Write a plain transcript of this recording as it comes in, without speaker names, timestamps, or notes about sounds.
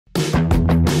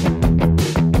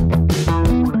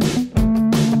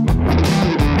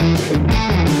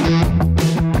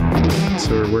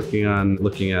working on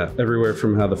looking at everywhere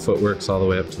from how the foot works all the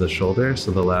way up to the shoulder.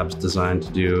 So the lab's designed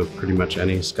to do pretty much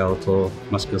any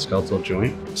musculoskeletal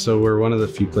joint. So we're one of the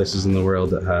few places in the world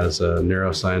that has a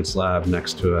neuroscience lab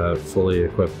next to a fully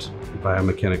equipped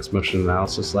biomechanics motion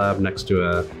analysis lab next to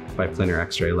a biplanar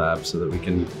X-ray lab, so that we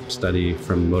can study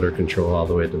from motor control all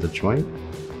the way to the joint,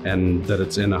 and that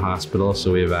it's in a hospital,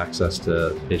 so we have access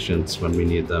to patients when we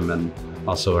need them, and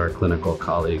also our clinical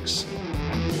colleagues.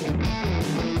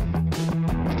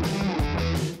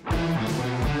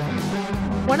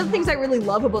 One of the things I really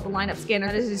love about the lineup scanner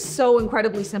is it is so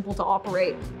incredibly simple to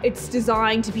operate. It's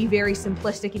designed to be very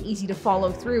simplistic and easy to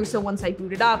follow through, so once I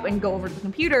boot it up and go over to the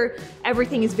computer,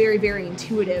 everything is very, very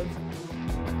intuitive.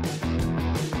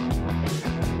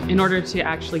 In order to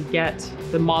actually get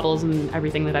the models and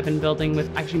everything that I've been building with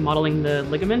actually modeling the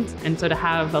ligament, and so to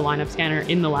have a lineup scanner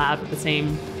in the lab at the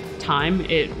same time,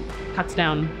 it cuts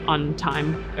down on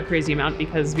time a crazy amount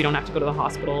because we don't have to go to the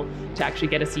hospital to actually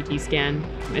get a CT scan.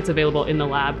 It's available in the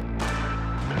lab.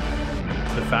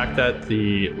 The fact that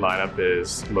the lineup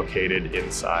is located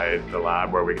inside the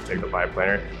lab where we can take the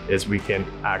biplanar is we can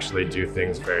actually do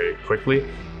things very quickly.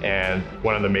 And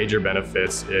one of the major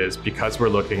benefits is because we're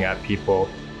looking at people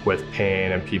with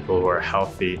pain and people who are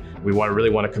healthy, we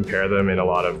really want to compare them in a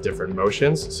lot of different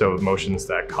motions. So motions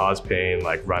that cause pain,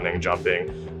 like running,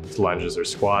 jumping, lunges or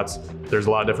squats. There's a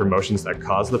lot of different motions that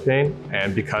cause the pain.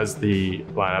 And because the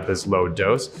lineup is low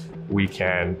dose, we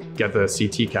can get the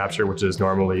CT capture, which is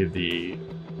normally the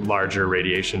larger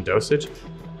radiation dosage.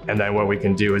 And then what we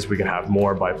can do is we can have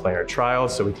more biplanar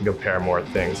trials, so we can compare more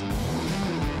things.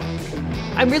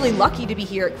 I'm really lucky to be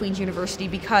here at Queen's University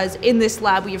because in this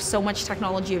lab we have so much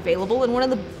technology available, and one of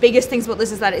the biggest things about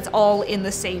this is that it's all in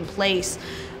the same place.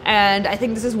 And I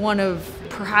think this is one of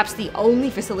perhaps the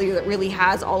only facility that really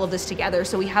has all of this together.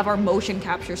 So we have our motion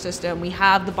capture system, we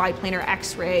have the biplanar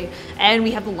X-ray, and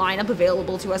we have the lineup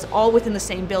available to us all within the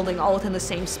same building, all within the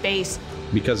same space.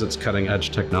 Because it's cutting edge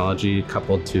technology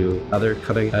coupled to other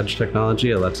cutting edge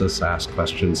technology, it lets us ask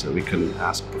questions that we couldn't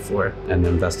ask before and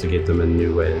investigate them in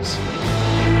new ways.